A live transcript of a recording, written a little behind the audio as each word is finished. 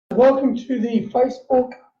welcome to the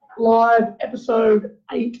Facebook Live episode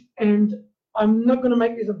 8, and I'm not going to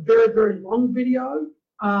make this a very, very long video.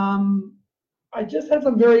 I just had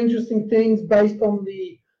some very interesting things based on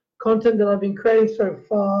the content that I've been creating so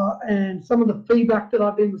far and some of the feedback that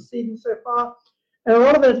I've been receiving so far, and a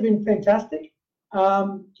lot of it has been fantastic.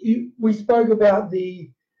 We spoke about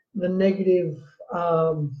the negative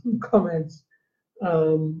comments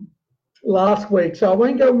last week, so I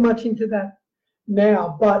won't go much into that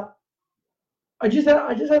now, but I just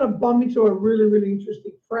had a bump into a really, really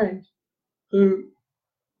interesting friend who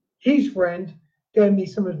his friend gave me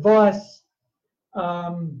some advice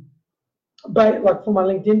like for my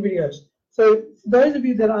LinkedIn videos. So for those of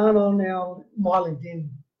you that aren't on my LinkedIn,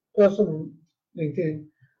 personal LinkedIn,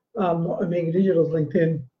 not Omega Digital's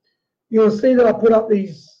LinkedIn, you'll see that I put up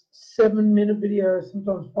these 7-minute videos,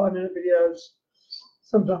 sometimes 5-minute videos,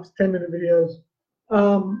 sometimes 10-minute videos.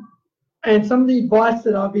 And some of the advice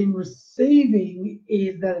that I've been receiving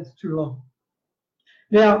is that it's too long.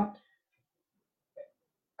 Now,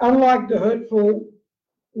 unlike the hurtful,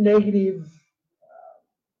 negative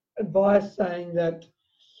advice saying that,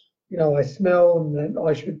 I smell and that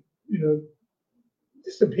I should,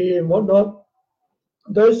 disappear and whatnot,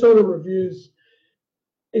 those sort of reviews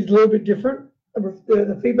is a little bit different.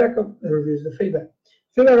 The feedback of the reviews, the feedback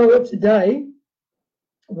I got today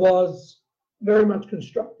was very much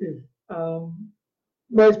constructive.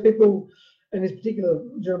 Most people, and this particular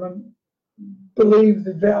gentleman, believe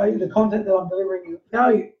the content that I'm delivering is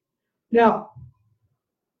value. Now,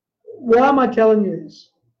 why am I telling you this?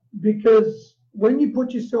 Because when you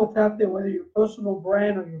put yourself out there, whether you're a personal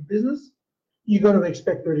brand or your business, you've got to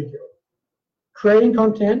expect ridicule. Creating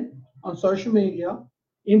content on social media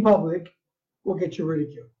in public will get you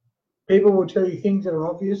ridicule. People will tell you things that are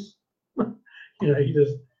obvious. You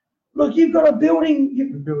just look. You've got a building.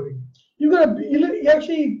 You're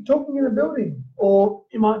actually talking in a building, or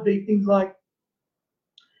it might be things like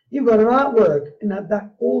you've got an artwork in that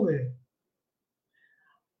back wall there.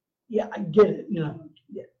 Yeah, I get it. Yeah,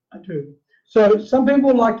 I do. So some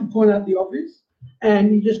people like to point out the obvious,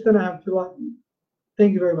 and you're just going to have to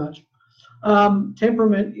thank you very much.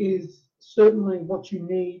 Temperament is certainly what you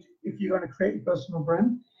need if you're going to create your personal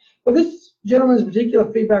brand. But this gentleman's particular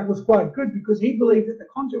feedback was quite good because he believed that the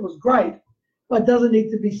content was great, but doesn't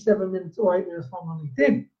need to be 7 minutes or 8 minutes long on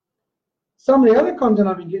LinkedIn. Some of the other content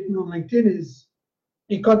I've been getting on LinkedIn is,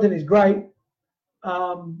 your content is great.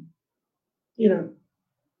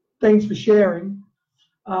 Thanks for sharing.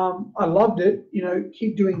 I loved it.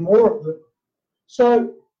 Keep doing more of it.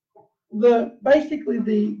 So basically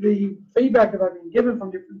the feedback that I've been given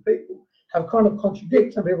from different people have kind of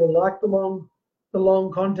contradicted. Some people like the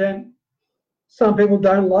long content. Some people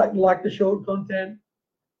don't like the short content.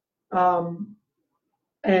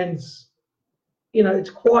 And it's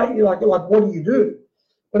quite like what do you do?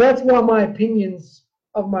 But that's why my opinions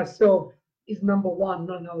of myself is number one,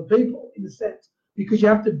 not other people, in a sense, because you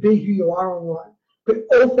have to be who you are online. But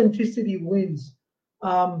authenticity wins.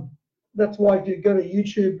 That's why if you go to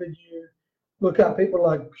YouTube and you look up people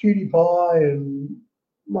like PewDiePie and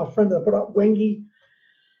my friend that put up Wengie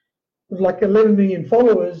with like 11 million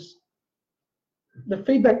followers, the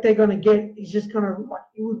feedback they're going to get is just kind of like,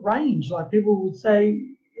 it would range. Like people would say,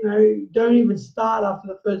 don't even start after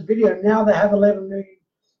the first video. Now they have 11 million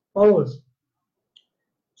followers.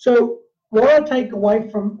 So what I take away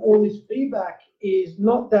from all this feedback is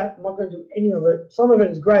not that I'm not going to do any of it. Some of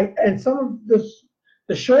it is great, and some of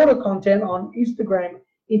the shorter content on Instagram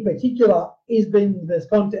in particular is being the best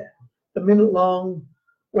content. The minute long,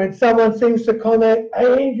 when someone seems to comment,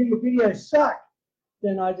 "Hey Andrew, your videos suck,"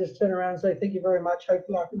 then I just turn around and say, "Thank you very much.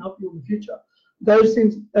 Hopefully I can help you in the future." Those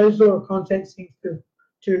sort of content seems to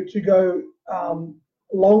go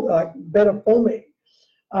better for me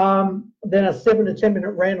than a 7 to 10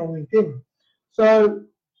 minute rant on LinkedIn. So,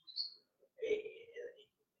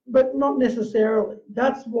 but not necessarily.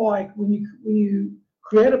 That's why when you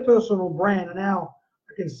create a personal brand, and now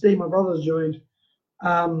I can see my brother's joined.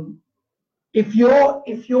 If you're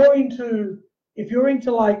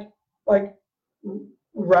into like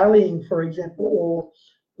rallying, for example, or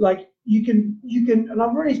like you can, and I've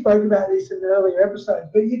already spoken about this in the earlier episodes,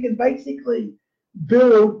 but you can basically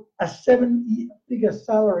build a 7-figure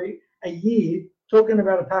salary a year talking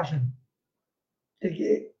about a passion.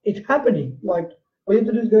 It's happening. Like all you have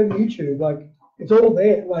to do is go to YouTube. Like it's all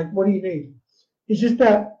there. Like what do you need? It's just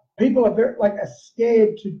that people are very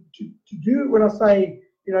scared to do it. When I say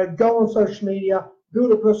go on social media,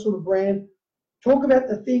 build a personal brand, talk about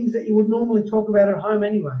the things that you would normally talk about at home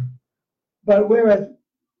anyway. But whereas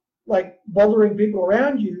like bothering people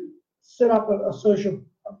around you, set up a social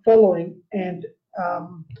following and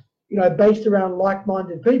based around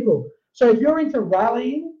like-minded people. So if you're into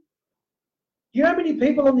rallying, do you know how many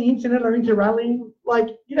people on the internet are into rallying? Like,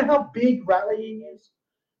 you know how big rallying is?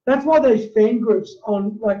 That's why those fan groups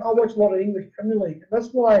on, like, I watch a lot of English Premier League. That's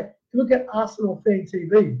why, if you look at Arsenal Fan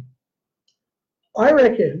TV, I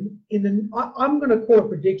reckon I'm going to call a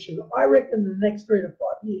prediction. I reckon in the next 3 to 5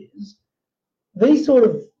 years, these sort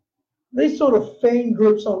of fan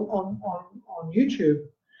groups on YouTube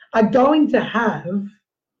are going to have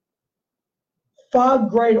far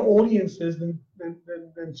greater audiences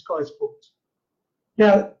than Sky Sports.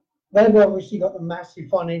 Now, they've obviously got the massive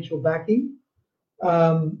financial backing.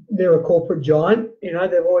 They're a corporate giant.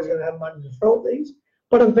 They're always going to have money to throw at things.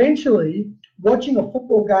 But eventually, watching a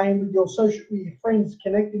football game with your friends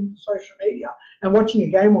connecting to social media and watching a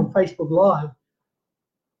game on Facebook Live,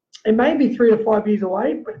 it may be 3 to 5 years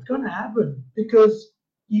away, but it's going to happen because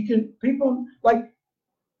people like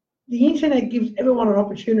the internet gives everyone an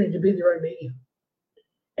opportunity to be their own media.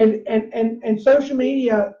 And social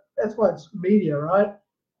media, that's why it's media, right?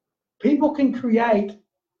 People can create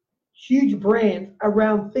huge brands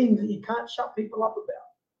around things that you can't shut people up about.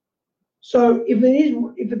 So if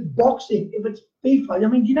it's boxing, if it's FIFA, I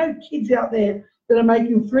mean, do you know kids out there that are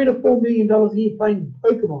making $3 to $4 million a year playing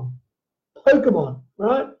Pokemon,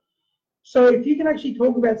 right? So if you can actually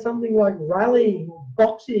talk about something like rallying or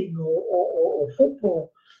boxing or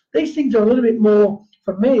football, these things are a little bit more,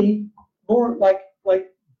 for me, more like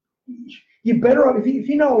you're better off if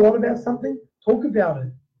you know a lot about something, talk about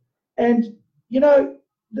it. And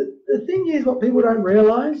the thing is, what people don't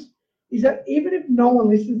realize is that even if no one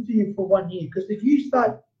listens to you for 1 year, because if you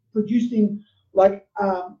start producing like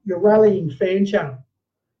your rallying fan channel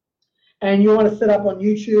and you want to set up on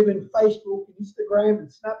YouTube and Facebook and Instagram and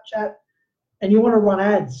Snapchat and you want to run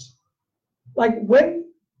ads, like when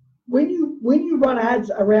you run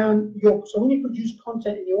ads around when you produce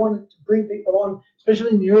content and you want to bring people on,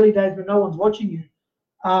 especially in the early days when no one's watching you,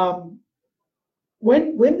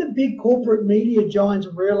 when the big corporate media giants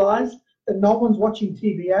realize that no one's watching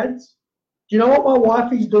TV ads, do you know what my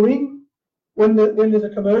wife is doing when there's a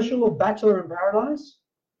commercial of Bachelor in Paradise?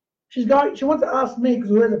 She wants to ask me,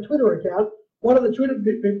 because we have a Twitter account, what are the Twitter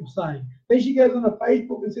people saying? Then she goes on to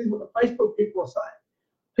Facebook and sees what the Facebook people are saying.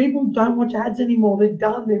 People don't watch ads anymore. They're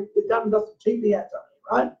done. They're done with TV ads,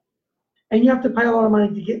 right? And you have to pay a lot of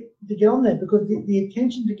money to get on there because the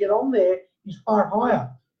attention to get on there is far higher.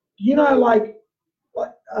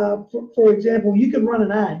 For example, you can run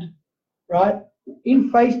an ad, right,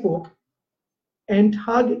 in Facebook and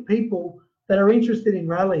target people that are interested in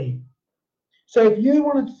rallying. So if you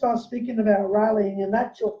wanted to start speaking about rallying and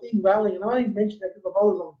that's your thing, rallying, and I didn't mention that because I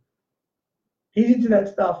was on, he's into that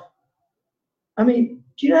stuff. I mean,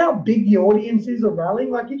 do you know how big the audience is of rallying?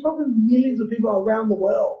 Like, you're talking millions of people around the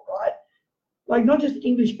world, right? Like, not just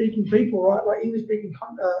English-speaking people, right? Like English-speaking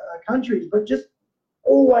countries, but just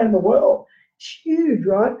all the way in the world. It's huge,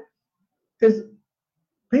 right? Because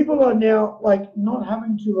people are now, like, not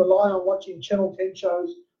having to rely on watching Channel 10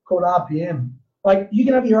 shows called RPM. Like, you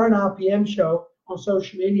can have your own RPM show on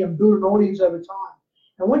social media and build an audience over time.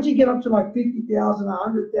 And once you get up to, like, 50,000,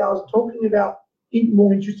 100,000, talking about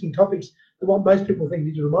more interesting topics than what most people think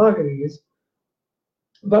digital marketing is,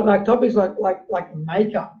 but like topics like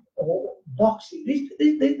makeup or boxing,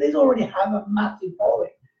 these already have a massive following.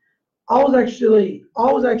 I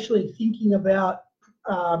was actually thinking about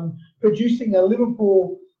producing a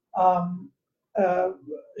Liverpool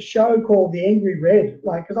show called The Angry Red,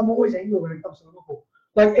 like, because I'm always angry when it comes to Liverpool.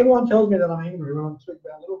 Like, everyone tells me that I'm angry when I'm talking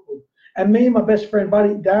about Liverpool, and me and my best friend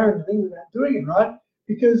buddy Darren are thinking about doing it, right?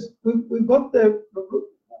 Because we've got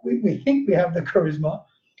we think we have the charisma,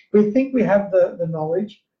 we think we have the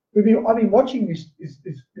knowledge. I've been watching this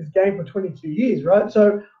game for 22 years, right?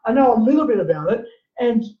 So I know a little bit about it,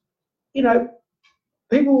 and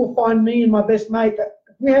people will find me and my best mate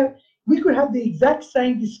that we could have the exact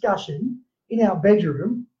same discussion in our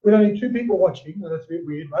bedroom with only 2 people watching. Well, that's a bit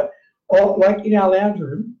weird, right? Or like in our lounge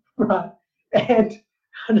room, right? And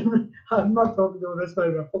I'm not talking to this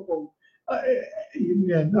about football.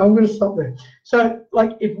 I'm going to stop there. So,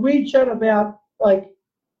 like, if we chat about like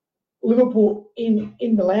Liverpool in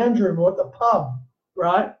the lounge room or at the pub,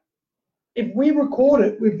 right? If we record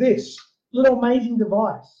it with this little amazing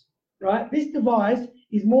device, right? This device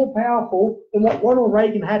is more powerful than what Ronald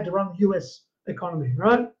Reagan had to run the US economy,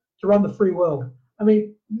 right? To run the free world. I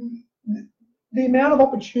mean, the amount of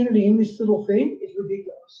opportunity in this little thing is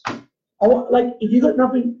ridiculous. If you got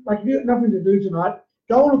nothing to do tonight,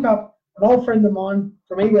 go and look up an old friend of mine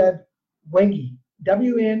from eWeb, Wengie,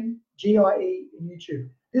 WNGIE in YouTube.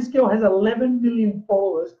 This girl has 11 million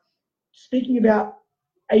followers speaking about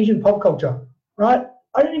Asian pop culture, right?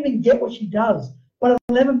 I don't even get what she does, but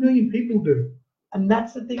 11 million people do. And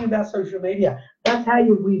that's the thing about social media. That's how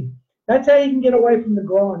you win. That's how you can get away from the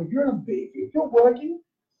grind. If you're working,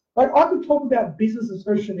 like I could talk about business and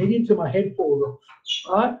social media until my head falls off,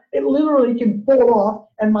 right? It literally can fall off,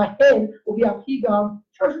 and my head will be up here going,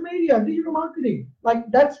 social media, digital marketing.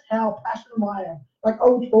 Like that's how passionate I am. Like I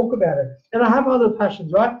will talk about it, and I have other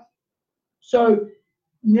passions, right? So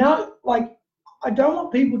now, like, I don't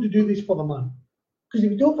want people to do this for the money, because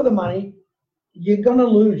if you do it for the money, you're gonna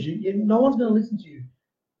lose. No one's gonna listen to you.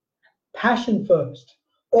 Passion first,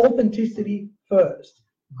 authenticity first,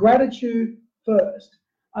 gratitude first.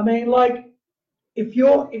 I mean, like, if you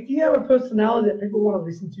have a personality that people want to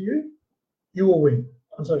listen to you, you will win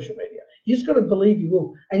on social media. You just got to believe you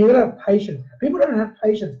will, and you got to have patience. People don't have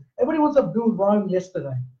patience. Everybody wants to build Rome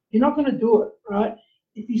yesterday. You're not going to do it, right?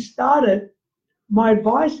 If you start it, my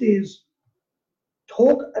advice is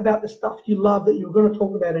talk about the stuff you love that you're going to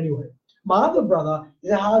talk about anyway. My other brother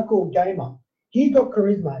is a hardcore gamer. He's got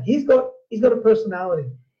charisma. He's got a personality.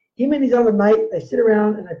 Him and his other mate, they sit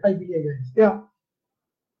around and they play video games. Now,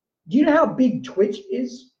 do you know how big Twitch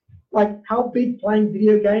is? Like how big playing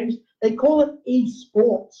video games? They call it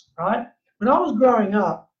esports, right? When I was growing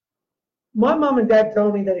up, my mum and dad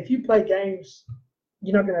told me that if you play games,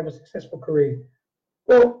 you're not going to have a successful career.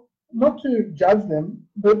 Well, not to judge them,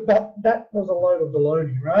 but that was a load of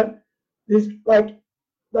baloney, right? There's like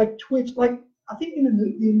Twitch, like I think in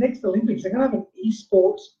the next Olympics, they're going to have an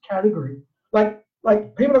esports category. Like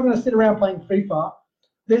people are going to sit around playing FIFA.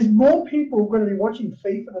 There's more people going to be watching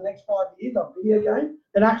FIFA the next 5 years on video game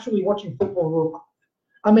than actually watching football.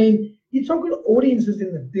 I mean, you're talking audiences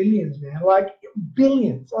in the billions, man, like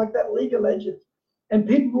billions, like that League of Legends. And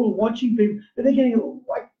people are watching people, but they're getting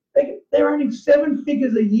like, they're earning 7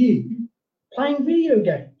 figures a year playing video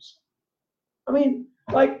games. I mean,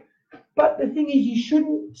 like, but the thing is, you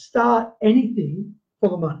shouldn't start anything for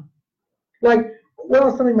the money. Like, when I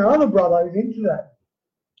was telling my other brother who's into that,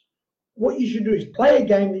 what you should do is play a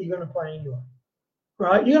game that you're going to play anyway,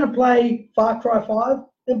 right? You're going to play Far Cry 5,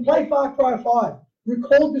 then play Far Cry 5.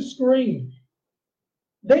 Record the screen.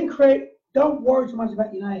 Then don't worry so much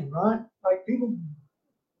about your name, right? Like people,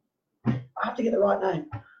 I have to get the right name.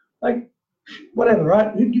 Like, whatever,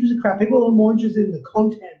 right? Who gives a crap? People are more interested in the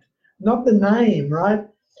content, not the name, right?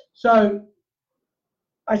 So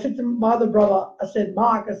I said to my other brother, I said,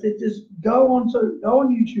 Mark, I said, just go on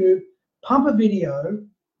YouTube, pump a video,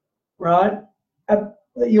 right, that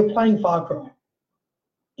you're playing Far Cry.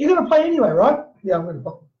 You're going to play anyway, right? Yeah, I'm going to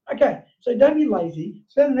play. Okay, so don't be lazy.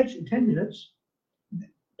 Spend the next 10 minutes,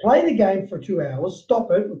 play the game for 2 hours,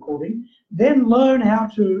 stop it, recording, then learn how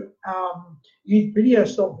to use video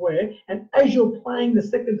software, and as you're playing the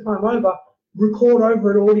second time over, record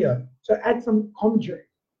over it audio. So add some commentary,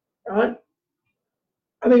 right?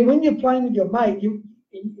 I mean, when you're playing with your mate, you're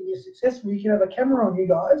successful, you can have a camera on you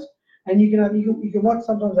guys, and you can watch,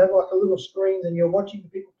 sometimes have like a little screens and you're watching the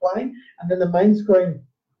people playing, and then the main screen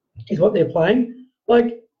is what they're playing.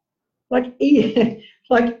 Like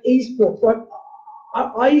esports. Like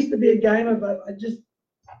I used to be a gamer, but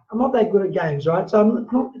I'm not that good at games, right? So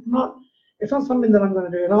it's not something that I'm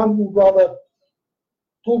going to do, and I would rather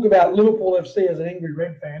talk about Liverpool FC as an angry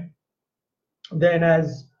Red fan than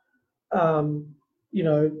as talking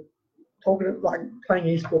like playing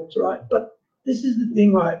esports, right? But this is the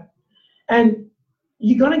thing, right? And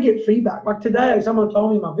you're going to get feedback. Like today, someone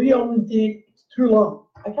told me my video on LinkedIn, it's too long.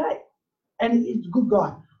 Okay. And he's a good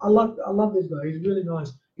guy. I love this guy. He's really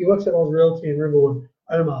nice. He works at Oz Realty in Riverwood.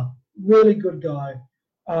 Omar, really good guy.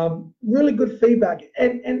 Really good feedback.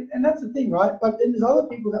 And that's the thing, right? But then there's other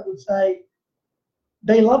people that would say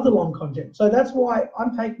they love the long content. So that's why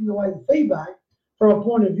I'm taking away the feedback from a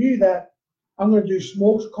point of view that I'm going to do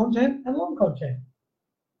small content and long content.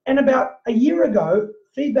 And about a year ago,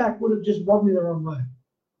 feedback would have just rubbed me the wrong way.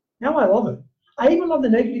 Now I love it. I even love the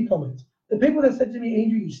negative comments. The people that said to me,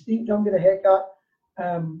 Andrew, you stink, don't get a haircut,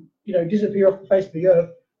 disappear off the face of the earth.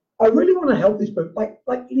 I really want to help this person. Like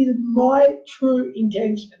it is my true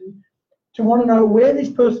intention to want to know where this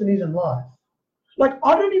person is in life. Like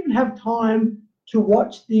I don't even have time to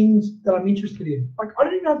watch things that I'm interested in. Like I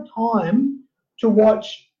don't even have time to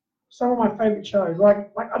watch some of my favorite shows.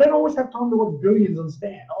 Like I don't always have time to watch Billions on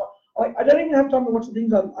Stan. I don't even have time to watch the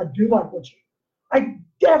things I do like watching. I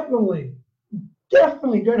definitely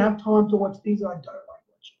don't have time to watch things that I don't like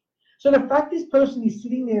watching. So the fact this person is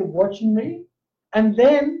sitting there watching me and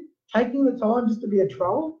then taking the time just to be a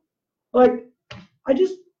troll, like I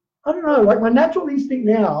don't know, like my natural instinct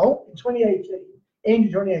now in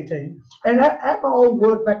 2018, and at my old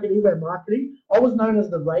work back at eBay Marketing, I was known as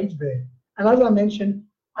the Rage Bear. And as I mentioned,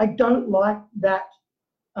 I don't like that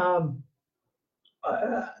that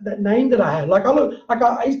name that I had. Like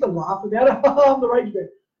I used to laugh about it. I'm the rage bear,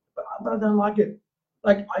 but I don't like it.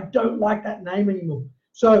 Like I don't like that name anymore.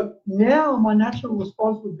 So now my natural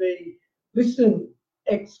response would be, listen,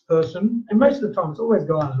 X person, and most of the time it's always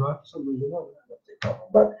guys, right? For some reason,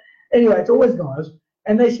 but anyway, it's always guys,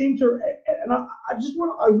 and they seem to. And I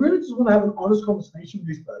really just want to have an honest conversation with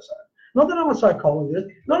this person. Not that I'm a psychologist,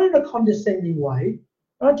 not in a condescending way.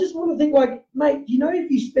 But I just want to think like, mate, you know,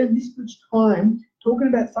 if you spend this much time talking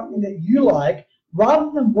about something that you like,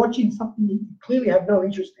 rather than watching something that you clearly have no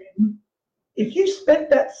interest in, if you spent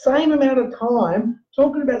that same amount of time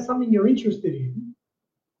talking about something you're interested in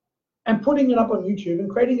and putting it up on YouTube and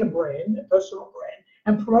creating a brand, a personal brand,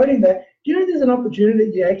 and promoting that, do you know there's an opportunity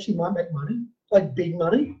that you actually might make money, like big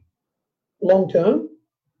money, long term,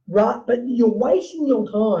 right? But you're wasting your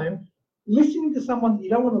time listening to someone that you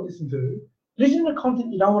don't want to listen to, listening to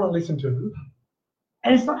content you don't want to listen to,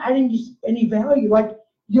 and it's not adding you any value. Like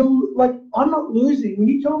I'm not losing. When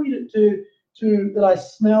you tell me that I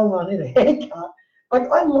smell and I need a haircut, like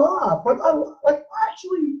I laugh.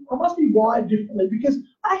 I must be wired differently because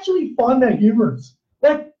I actually find that humorous.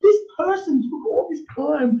 Like this person took all this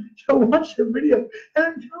time to watch the video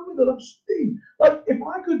and tell me that I'm stink. Like if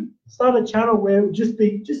I could start a channel where it would just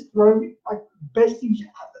throw me like best things,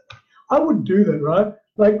 I would do that, right?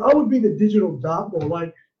 Like I would be the digital dartboard.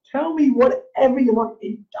 Like tell me whatever you want.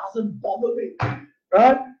 It doesn't bother me,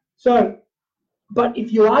 right? So, but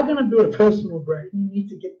if you are going to build a personal brand, you need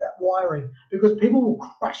to get that wiring because people will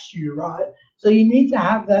crush you, right? So you need to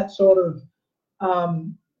have that sort of,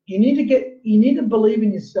 you need to believe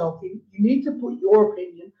in yourself. You need to put your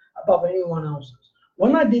opinion above anyone else's.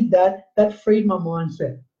 When I did that, that freed my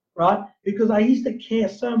mindset, right? Because I used to care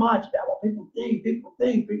so much about what people think, and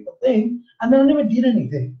then I never did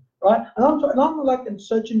anything, right? And I'm like a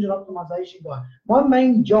search engine optimization guy. My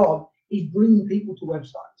main job is bringing people to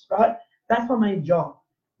websites, right? That's my main job.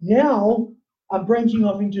 Now I'm branching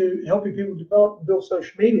off into helping people develop and build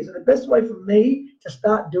social medias. And the best way for me to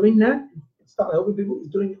start doing that and start helping people is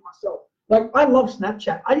doing it myself. Like I love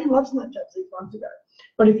Snapchat. I didn't love Snapchat 6 months ago.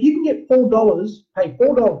 But if you can get $4, pay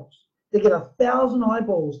 $4 to get 1,000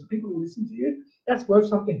 eyeballs to people who listen to you, that's worth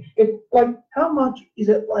something. How much is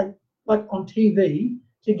it like on TV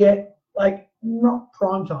to get like not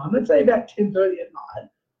prime time? Let's say about 10:30 at night,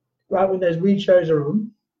 right when those weird shows are on.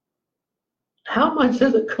 How much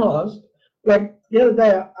does it cost? Like the other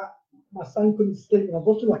day, my son couldn't sleep, and I was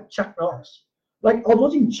watching like Chuck Norris. Like I was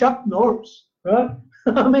watching Chuck Norris, right?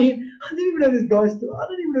 I mean, I didn't even know this guy still. I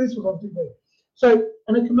didn't even know this was on TV. So,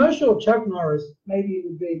 in a commercial of Chuck Norris, maybe it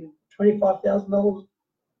would be $25,000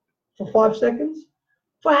 for 5 seconds.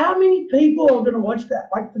 For how many people are going to watch that?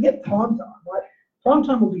 Like, forget prime time, right? Prime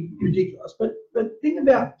time will be ridiculous, but think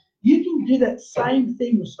about you can do that same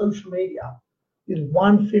thing with social media with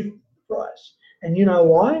 1/5 price. And you know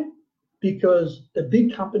why? Because the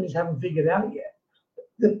big companies haven't figured out yet.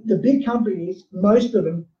 The big companies, most of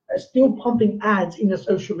them, are still pumping ads into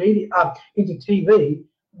social media, into TV.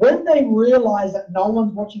 When they realize that no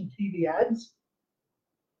one's watching TV ads,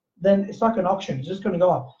 then it's like an auction. It's just going to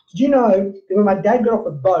go up. Did you know that when my dad got off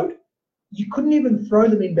a boat, you couldn't even throw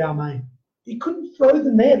them in Balmain? You couldn't throw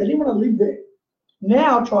them there. They didn't want to live there.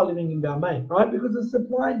 Now try living in Balmain, right? Because of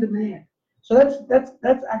supply and demand. So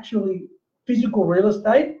that's actually physical real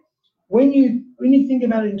estate. When you think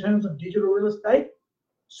about it in terms of digital real estate,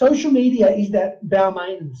 social media is that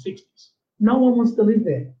Balmain in the 60s. No one wants to live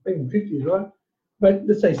there. Even 50s, right? But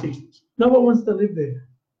let's say 60s. No one wants to live there.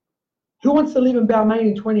 Who wants to live in Balmain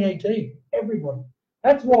in 2018? Everybody.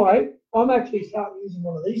 That's why I'm actually starting using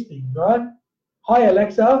one of these things, right? Hi,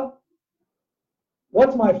 Alexa.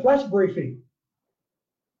 What's my flash briefing?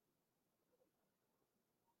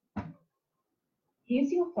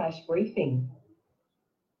 Here's your flash briefing.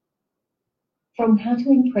 From how to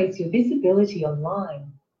increase your visibility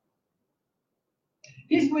online.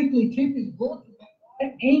 This weekly tip is brought to you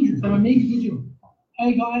by Andrew from Amiga Digital.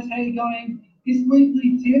 Hey guys, how you going? This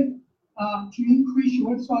weekly tip to increase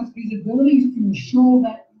your website's visibility is to ensure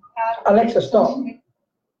that you have Alexa, stop.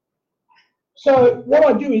 So what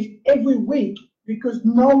I do is every week, because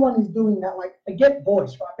no one is doing that, like forget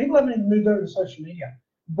voice, right? People haven't even moved over to social media.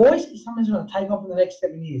 Voice is something that's going to take off in the next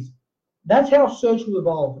 7 years. That's how search will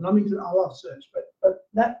evolve. And I love search, but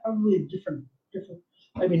that's probably a different,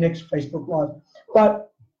 maybe next Facebook Live.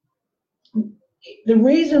 But the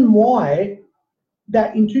reason why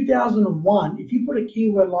that in 2001, if you put a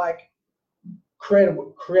keyword like create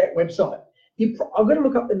website, I've got to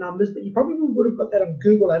look up the numbers, but you probably would have got that on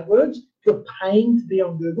Google AdWords. If you're paying to be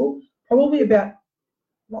on Google, probably about,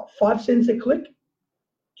 5 cents a click. Do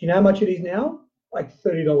you know how much it is now? like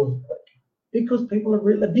 $30 a click because people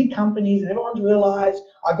are the big companies and everyone's realized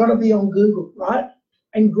I got to be on Google, right?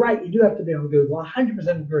 And great, you do have to be on Google. I 100%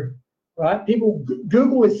 agree, right?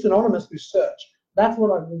 Google is synonymous with search. That's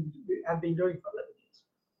what I've been doing for 11 years.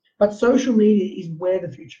 But social media is where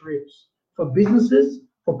the future is for businesses,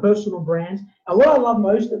 for personal brands. And what I love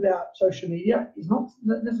most about social media is not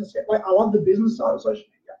necessarily, I love the business side of social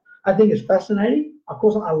media. I think it's fascinating. Of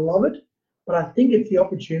course, I love it, but I think it's the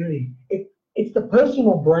opportunity. It's the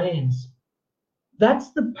personal brands.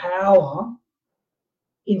 That's the power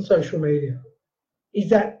in social media, is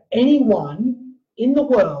that anyone in the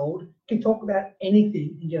world can talk about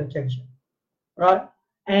anything and get attention, right?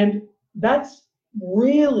 And that's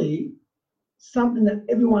really something that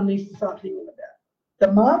everyone needs to start thinking about.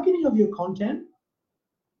 The marketing of your content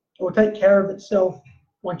will take care of itself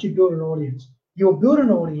once you build an audience. You'll build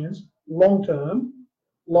an audience long-term,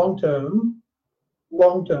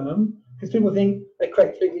 because people think they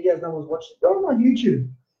create 3 videos, no one's watching. Go on YouTube.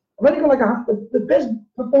 I've only got the best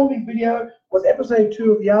performing video was episode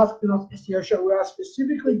 2 of the Ask Finos SEO show, where I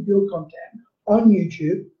specifically build content on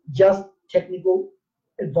YouTube, just technical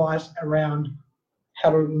advice around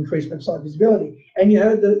how to increase website visibility. And you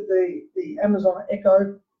heard the Amazon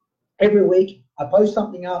Echo. Every week I post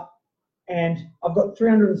something up and I've got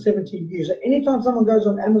 317 views. So anytime someone goes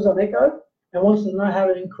on Amazon Echo and wants to know how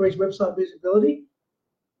to increase website visibility,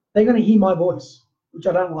 they're going to hear my voice, which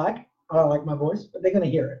I don't like. I don't like my voice, but they're going to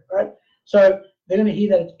hear it, right? So they're going to hear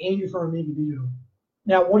that it's Andrew from Amiga Digital.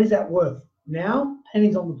 Now, what is that worth? Now,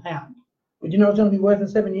 pennies on the pound. But you know what's going to be worth in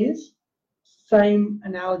 7 years? Same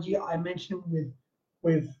analogy I mentioned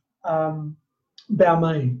with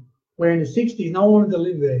Balmain, where in the 60s, no one wanted to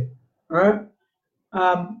live there, right?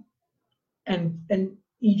 And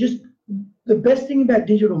you just, the best thing about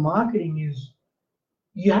digital marketing is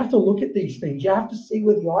you have to look at these things. You have to see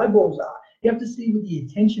where the eyeballs are. You have to see where the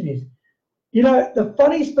attention is. You know, the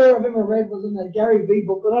funniest story I've ever read was in the Gary Vee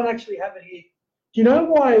book, but I don't actually have it here. Do you know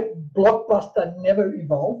why Blockbuster never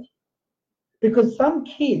evolved? Because some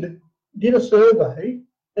kid did a survey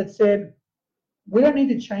that said, we don't need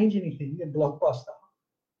to change anything in Blockbuster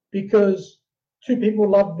because two people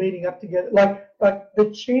love meeting up together. Like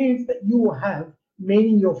the chance that you will have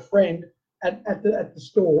meeting your friend at the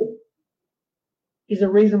store is a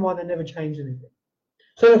reason why they never change anything.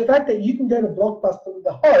 So the fact that you can go to Blockbuster with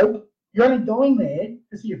the hope you're only going there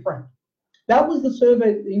to see your friend. That was the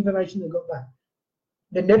survey, the information they got back.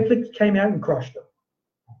 The Netflix came out and crushed it.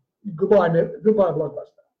 Goodbye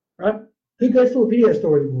Blockbuster, right? Who goes to a video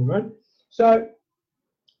store anymore, right? So,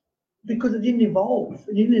 because it didn't evolve,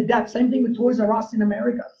 it didn't adapt. Same thing with Toys R Us in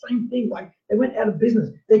America. Same thing. Like they went out of business.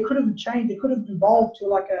 They could have changed. They could have evolved to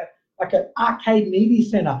like an arcade media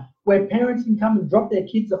center where parents can come and drop their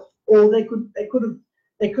kids off, or they could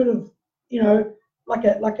have, you know, like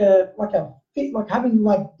having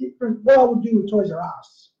like different. What I would do with Toys R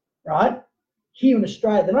Us, right? Here in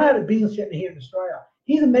Australia, they're not out of business yet here in Australia.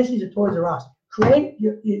 Here's a message of Toys R Us: create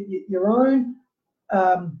your own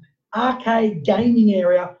arcade gaming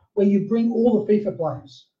area where you bring all the FIFA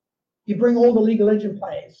players, you bring all the League of Legends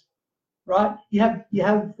players, right? You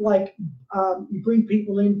have like you bring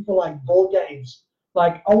people in for like board games.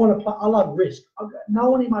 Like I want to play. I love Risk. I've got no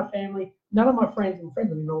one in my family, none of my friends don't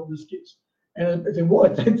even know what Risk is. And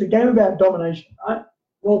it's a game about domination, right?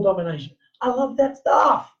 World domination. I love that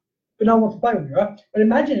stuff, but no one wants to play with me, right? But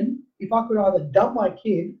imagine if I could either dump my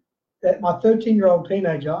kid, my 13-year-old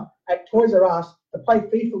teenager, at Toys R Us to play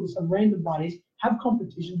FIFA with some random buddies, have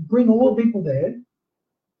competitions, bring all the people there,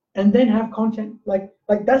 and then have content like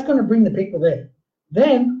that's going to bring the people there.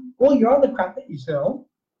 Then all your other crap that you sell,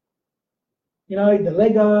 you know, the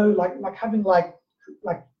Lego, like having like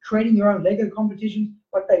creating your own Lego competitions,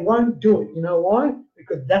 like they won't do it. You know why?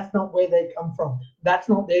 Because that's not where they come from. That's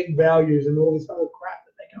not their values and all this other crap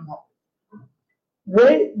that they come up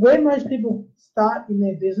with. Where most people start in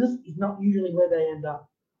their business is not usually where they end up.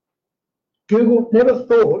 Google never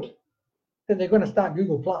thought that they're going to start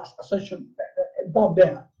Google Plus, a social bobbed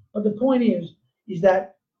out. But the point is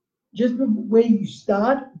that just where you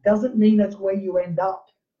start doesn't mean that's where you end up.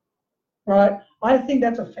 Right? I think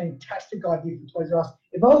that's a fantastic idea for Toys R Us.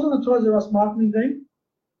 If I was on the Toys R Us marketing team,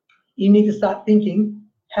 you need to start thinking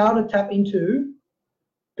how to tap into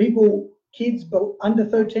people, kids under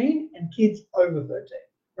 13 and kids over 13.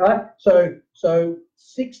 Right? So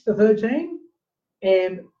 6 to 13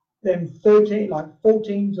 and then 13, like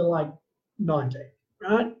 14 to like 19.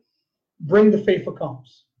 Right? Bring the FIFA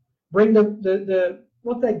comps. Bring the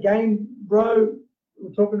what's that game, bro? We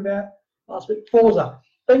were talking about last week, Forza.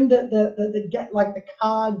 Bring the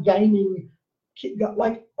car gaming,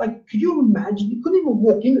 like could you imagine? You couldn't even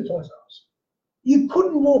walk into Toys R Us. You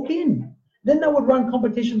couldn't walk in. Then they would run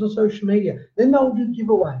competitions on social media. Then they would do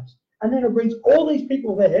giveaways. And then it brings all these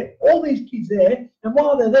people there, all these kids there, and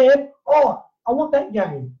while they're there, oh, I want that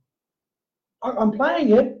game. I'm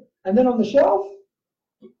playing it, and then on the shelf,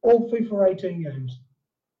 all FIFA 18 games.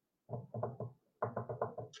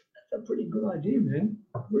 That's a pretty good idea, man.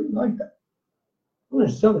 I really like that. I'm going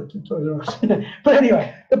to sell it to Toys R Us. But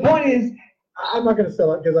anyway, the point is, I'm not going to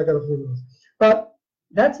sell it because I got a few rules. But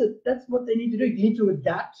that's what they need to do. You need to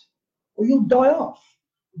adapt, or you'll die off.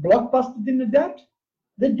 Blockbuster didn't adapt.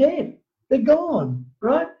 They're dead. They're gone,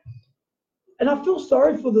 right? And I feel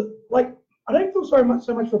sorry for I don't feel sorry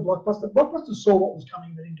so much for Blockbuster. Blockbuster saw what was coming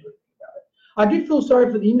and they didn't do anything about it. I do feel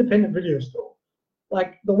sorry for the independent video store,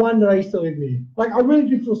 like the one that I used to live near. Like I really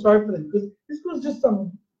do feel sorry for them because this was just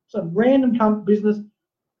some random business,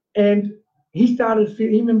 and he started. I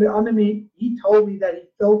remember he told me that he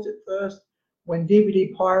felt it first when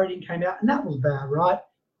DVD pirating came out, and that was bad, right?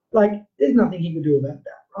 Like there's nothing he could do about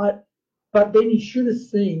that, right? But then he should have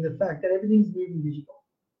seen the fact that everything's moving digital.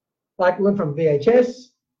 Like we went from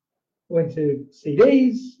VHS, went to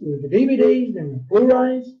CDs, went to DVDs, then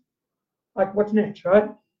Blu-rays. Like what's next, right?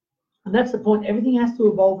 And that's the point. Everything has to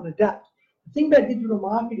evolve and adapt. The thing about digital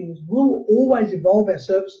marketing is we'll always evolve our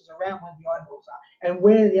services around where the eyeballs are and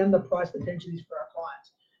where the underpriced attention is for our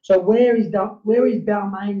clients. So where is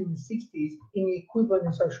Balmain in the 60s in the equivalent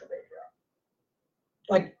in social media?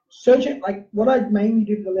 Like search it, like what I mainly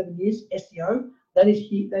did for 11 years, SEO, that is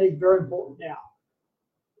very important now.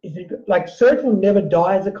 Like search will never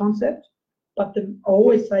die as a concept, but I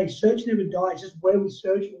always say search never dies, just where we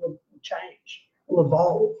search will change, will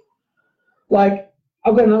evolve. Like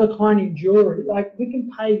I've got another client in jewelry, like we can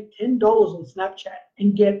pay $10 on Snapchat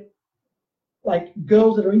and get like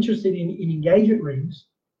girls that are interested in engagement rings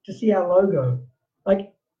to see our logo.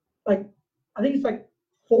 Like I think it's like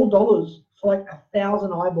 $4 for like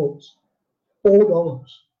 1,000 eyeballs. $4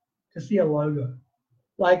 to see a logo.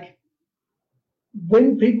 Like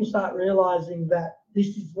when people start realizing that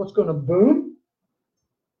this is what's going to boom,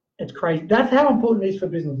 it's crazy. That's how important it is for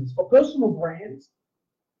businesses. For personal brands,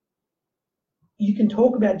 you can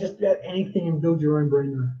talk about just about anything and build your own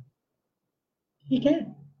brand around. You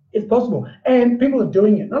can. It's possible. And people are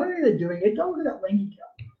doing it. Not only are they doing it, don't look at that Lenky girl.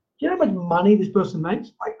 Do you know how much money this person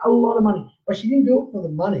makes? Like a lot of money. But she didn't do it for the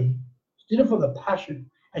money. She did it for the passion.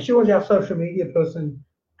 And she was our social media person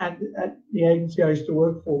at the agency I used to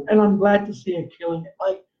work for. And I'm glad to see her killing it,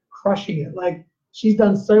 like crushing it. Like she's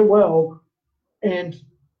done so well. And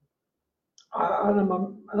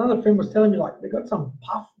another friend was telling me like they got some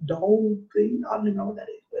puff doll thing. I don't even know what that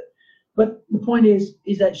is, but the point is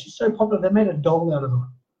that she's so popular they made a doll out of her.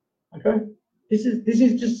 Okay, this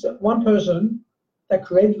is just one person that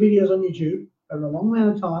creates videos on YouTube over a long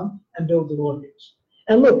amount of time and builds an audience.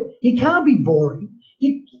 And look, you can't be boring.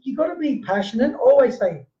 You got to be passionate. Always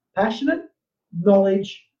say passionate,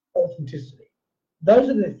 knowledge, authenticity. Those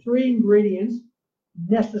are the three ingredients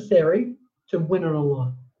necessary to win it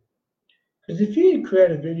online. Because if you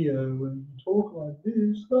create a video and you talk like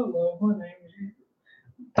this, hello, my name is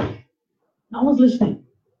you, no one's listening.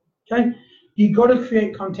 Okay, you got to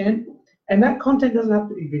create content, and that content doesn't have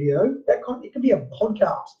to be video. It could be a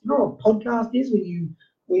podcast. You know what a podcast is?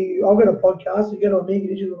 I've got a podcast. You go to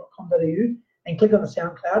omegadigital.com.au and click on the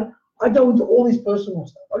SoundCloud. I go into all this personal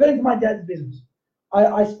stuff. I go into my dad's business.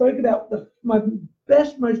 I spoke about my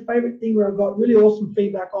most favorite thing where I got really awesome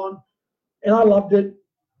feedback on, and I loved it,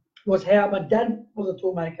 was how my dad was a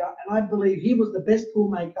tool maker, and I believe he was the best tool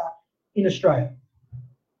maker in Australia.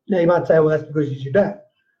 Now you might say, well, that's because he's your dad.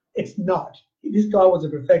 It's not. This guy was a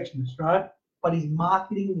perfectionist, right? But his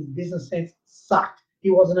marketing, his business sense sucked.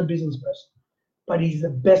 He wasn't a business person, but he's the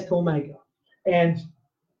best tool maker. And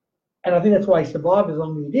I think that's why he survived as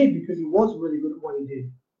long as he did, because he was really good at what he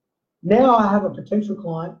did. Now I have a potential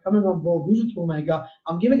client coming on board who's a tool maker.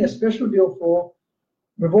 I'm giving a special deal for.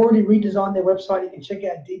 We've already redesigned their website. You can check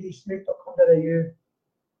out ddsmith.com.au.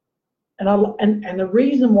 And the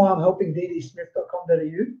reason why I'm helping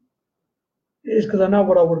ddsmith.com.au is because I know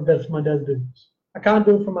what I would have done for my dad's business. I can't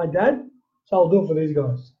do it for my dad, so I'll do it for these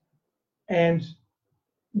guys. And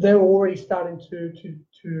they're already starting to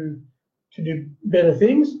do better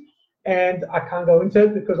things. And I can't go into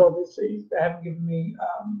it because obviously they haven't given me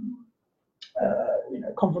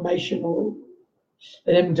confirmation, or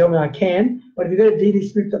they didn't tell me I can. But if you go to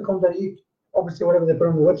ddsmith.com.au, obviously whatever they put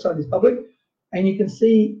on the website is public, and you can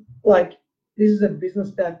see like this is a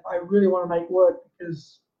business that I really want to make work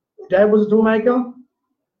because Dad was a tool maker,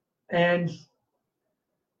 and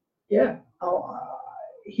yeah,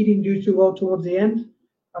 he didn't do too well towards the end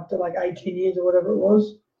after like 18 years or whatever it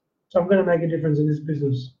was. So I'm going to make a difference in this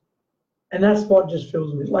business. And that's what just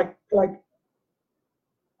fills me.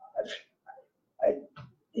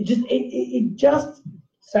 It just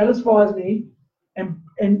satisfies me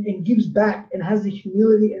and gives back and has the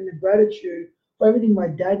humility and the gratitude for everything my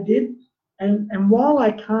dad did. And while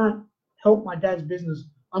I can't help my dad's business,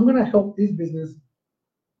 I'm going to help this business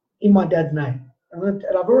in my dad's name. And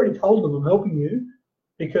I've already told them I'm helping you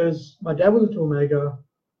because my dad was a toolmaker.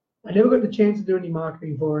 I never got the chance to do any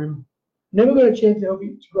marketing for him. Never got a chance to help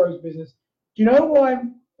him to grow his business. Do you know why,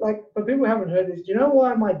 like, for people who haven't heard this, do you know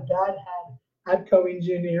why my dad had ABCO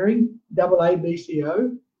Engineering,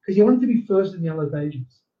 AABCO? Because he wanted to be first in Yellow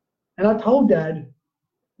Pages. And I told Dad,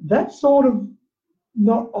 that's sort of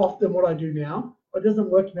not often what I do now. It doesn't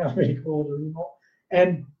work in alphabetical order anymore.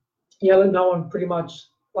 And no one pretty much,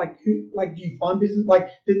 do you find business? Like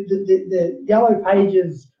the Yellow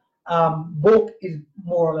Pages book is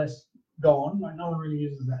more or less gone. Like no one really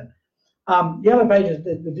uses that. Yellow Pages,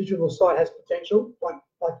 the digital site has potential. Like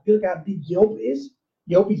look how big Yelp is.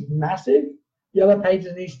 Yelp is massive. Yellow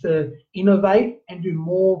Pages needs to innovate and do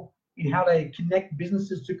more in how they connect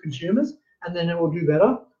businesses to consumers, and then it will do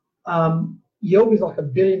better. Yelp is like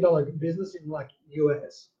 $1 billion business in like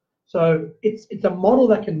US. So it's a model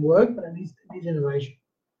that can work, but it needs innovation.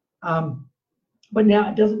 But now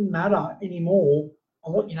it doesn't matter anymore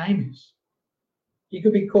on what your name is. You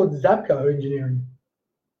could be called Zapco Engineering.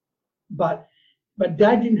 But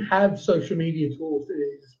Dad didn't have social media tools at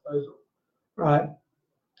his disposal, right?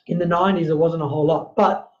 In the 90s, there wasn't a whole lot,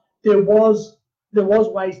 but there was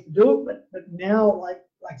ways to do it. But now, like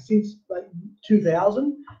since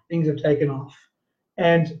 2000, things have taken off,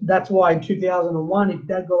 and that's why in 2001, if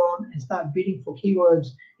Dad got on and started bidding for keywords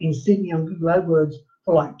in Sydney on Google AdWords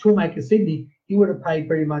for like Toolmaker Sydney, he would have paid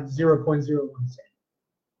pretty much 0.01 cent,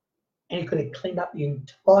 and he could have cleaned up the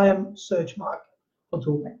entire search market for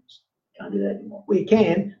toolmakers. Can't do that anymore. We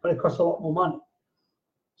can, but it costs a lot more money.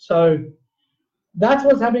 So that's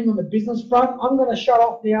what's happening on the business front. I'm going to shut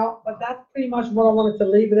off now, but that's pretty much what I wanted to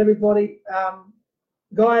leave with everybody.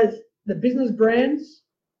 Guys, the business brands,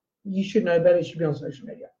 you should know better. You should be on social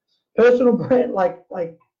media. Personal brand, like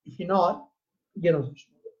if you're not, get on social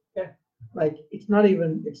media. Yeah, like it's not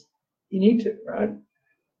even. You need to, right?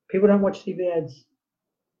 People don't watch TV ads.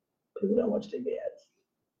 People don't watch TV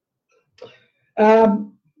ads.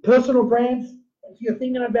 Personal brands. If you're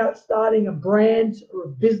thinking about starting a brand or a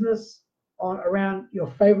business around your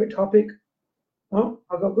favorite topic, well,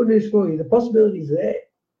 I've got good news for you. The possibility is there.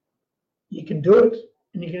 You can do it,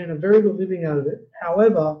 and you can earn a very good living out of it.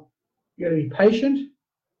 However, you got to be patient.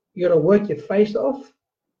 You got to work your face off.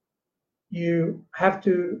 You have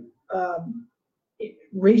to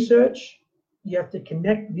research. You have to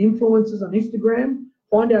connect with influencers on Instagram.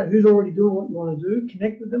 Find out who's already doing what you want to do.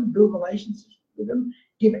 Connect with them. Build relationships with them.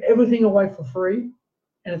 Give everything away for free,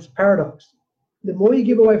 and it's a paradox. The more you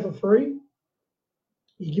give away for free,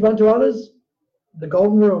 you give unto others. The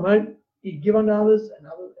golden rule, mate. You give unto others,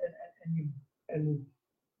 and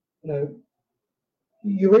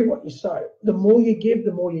you reap what you sow. The more you give,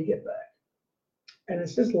 the more you get back. And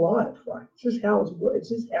it's just life, right? It's just how it's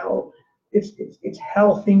just how it's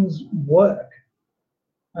how things work.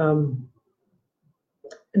 And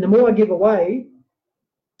the more I give away,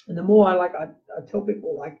 and the more I tell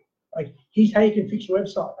people like here's how you can fix your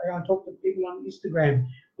website. I go and talk to people on Instagram.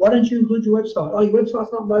 Why don't you include your website? Oh, your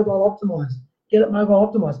website's not mobile optimized. Get it mobile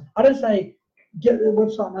optimized. I don't say get the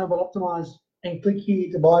website mobile optimized and click here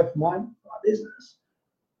to buy for my business.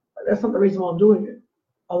 That's not the reason why I'm doing it.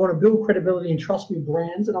 I want to build credibility and trust with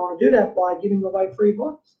brands, and I want to do that by giving away free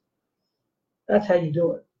advice. That's how you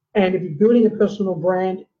do it. And if you're building a personal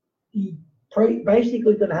brand, you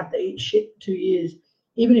basically going to have to eat shit for 2 years.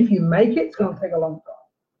 Even if you make it, it's going to take a long time.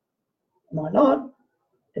 Might not.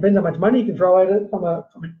 Depends how much money you can throw at it from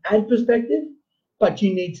an ad perspective, but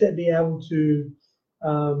you need to be able to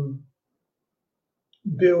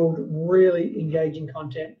build really engaging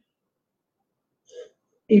content,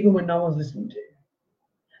 even when no one's listening to you.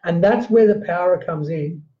 And that's where the power comes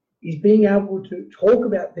in, is being able to talk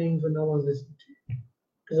about things when no one's listening to you.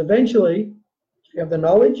 Because eventually, if you have the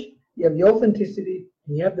knowledge, you have the authenticity,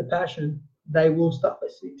 and you have the passion, they will start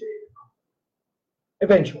listening to you.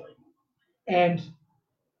 Eventually. And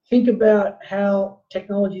think about how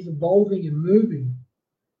technology is evolving and moving.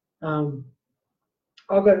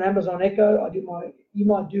 I've got an Amazon Echo. You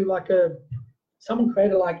might do someone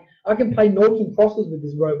created I can play noughts and crosses with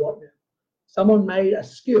this robot now. Someone made a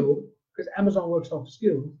skill, because Amazon works off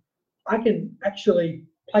skills. I can actually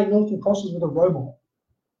play noughts and crosses with a robot.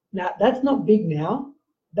 Now, that's not big now.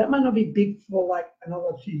 That might not be big for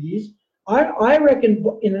another few years. I reckon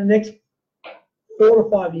in the next 4 to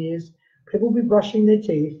 5 years, people will be brushing their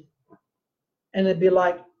teeth and it'd be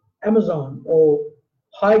like Amazon or,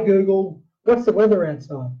 hi Google, what's the weather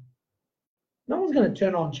outside? No one's going to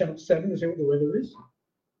turn on Channel 7 to see what the weather is.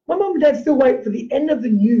 My mum and dad still wait for the end of the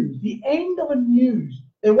news,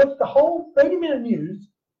 They watch the whole 30-minute news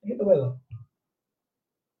to get the weather.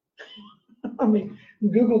 I mean,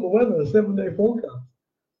 Google the weather, a 7-day forecast.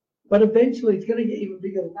 But eventually it's going to get even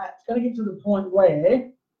bigger than that. It's going to get to the point where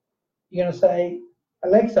you're going to say,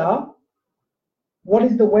 Alexa, what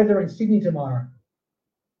is the weather in Sydney tomorrow?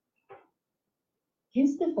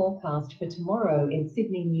 Here's the forecast for tomorrow in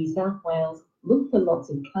Sydney, New South Wales. Look for lots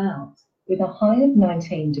of clouds with a high of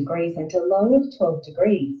 19 degrees and a low of 12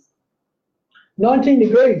 degrees. 19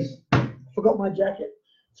 degrees. Forgot my jacket.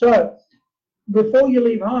 So before you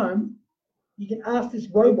leave home, you can ask this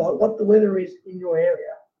robot what the weather is in your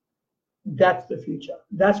area. That's the future.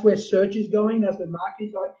 That's where search is going. That's where marketing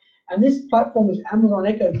is going. And this platform is Amazon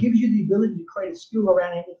Echo. It gives you the ability to create a skill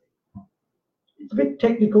around anything. It's a bit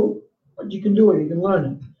technical, but you can do it. You can learn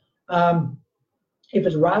it. If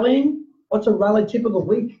it's rallying, what's a rally typical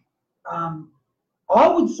week? I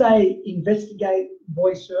would say investigate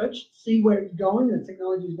voice search, see where it's going, the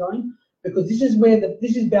technology is going, because this is where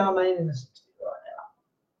this is Balmain in the 60s right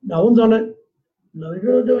now. No one's on it. No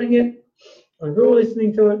people are doing it. No people are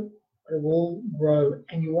listening to it. But it will grow,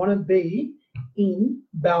 and you want to be in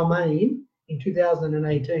Balmain in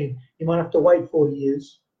 2018. You might have to wait 40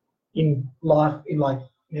 years in life,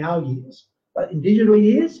 in our years, but in digital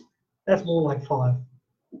years, that's more like 5.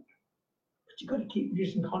 But you've got to keep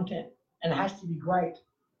producing content, and it has to be great,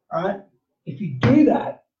 right? If you do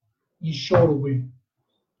that, you're sure to win.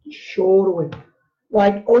 You're sure to win.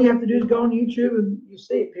 Like, all you have to do is go on YouTube and you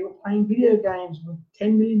see it. People playing video games with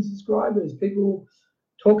 10 million subscribers. People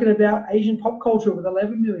talking about Asian pop culture with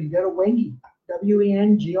 11 million. Go to Wengie,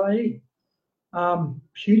 WENGIE.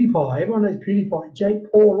 PewDiePie, everyone knows PewDiePie.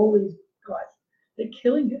 Jake Paul, all these guys. They're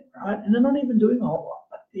killing it, right? And they're not even doing a whole lot,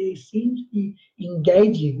 but they seem to be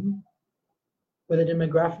engaging with a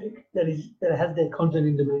demographic that has their content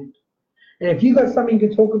in demand. And if you've got something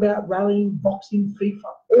to talk about, rallying, boxing, FIFA,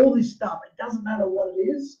 all this stuff, it doesn't matter what it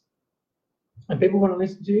is, and people want to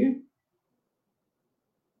listen to you,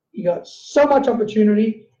 you got so much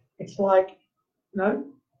opportunity. It's like, you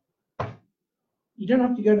don't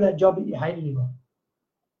have to go to that job that you hate anymore.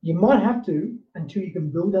 You might have to until you can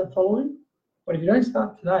build that following, but if you don't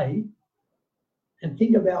start today and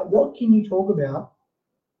think about what can you talk about,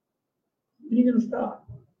 when are you going to start?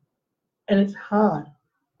 And it's hard.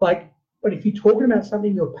 But if you're talking about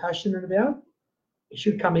something you're passionate about, it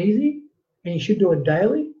should come easy, and you should do it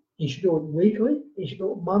daily, you should do it weekly, you should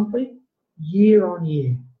do it monthly, year on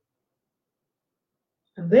year.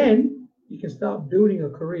 And then you can start building a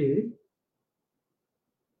career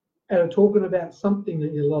out of talking about something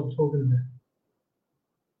that you love talking about.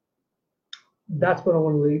 That's what I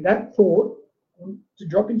want to leave. That thought to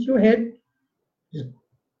drop into your head, just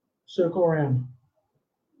circle around.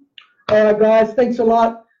 All right, guys, thanks a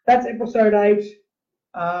lot. That's episode 8.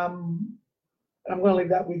 I'm going to leave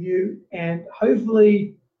that with you, and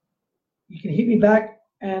hopefully you can hit me back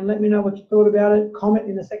and let me know what you thought about it. Comment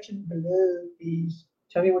in the section below, please.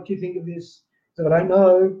 Tell me what you think of this. So I don't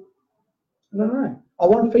know. I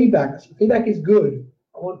want feedback. Feedback is good.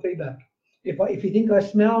 I want feedback. If you think I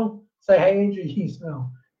smell, say, hey, Andrew, you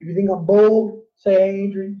smell. If you think I'm bald, say, hey,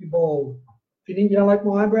 Andrew, you're bald. If you think you don't like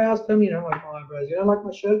my eyebrows, tell me you don't like my eyebrows. If you don't like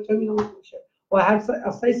my shirt, tell me you don't like my shirt. Well,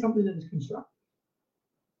 I'll say something that is constructive.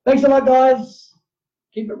 Thanks a lot, guys.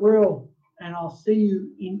 Keep it real, and I'll see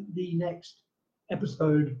you in the next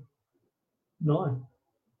episode 9.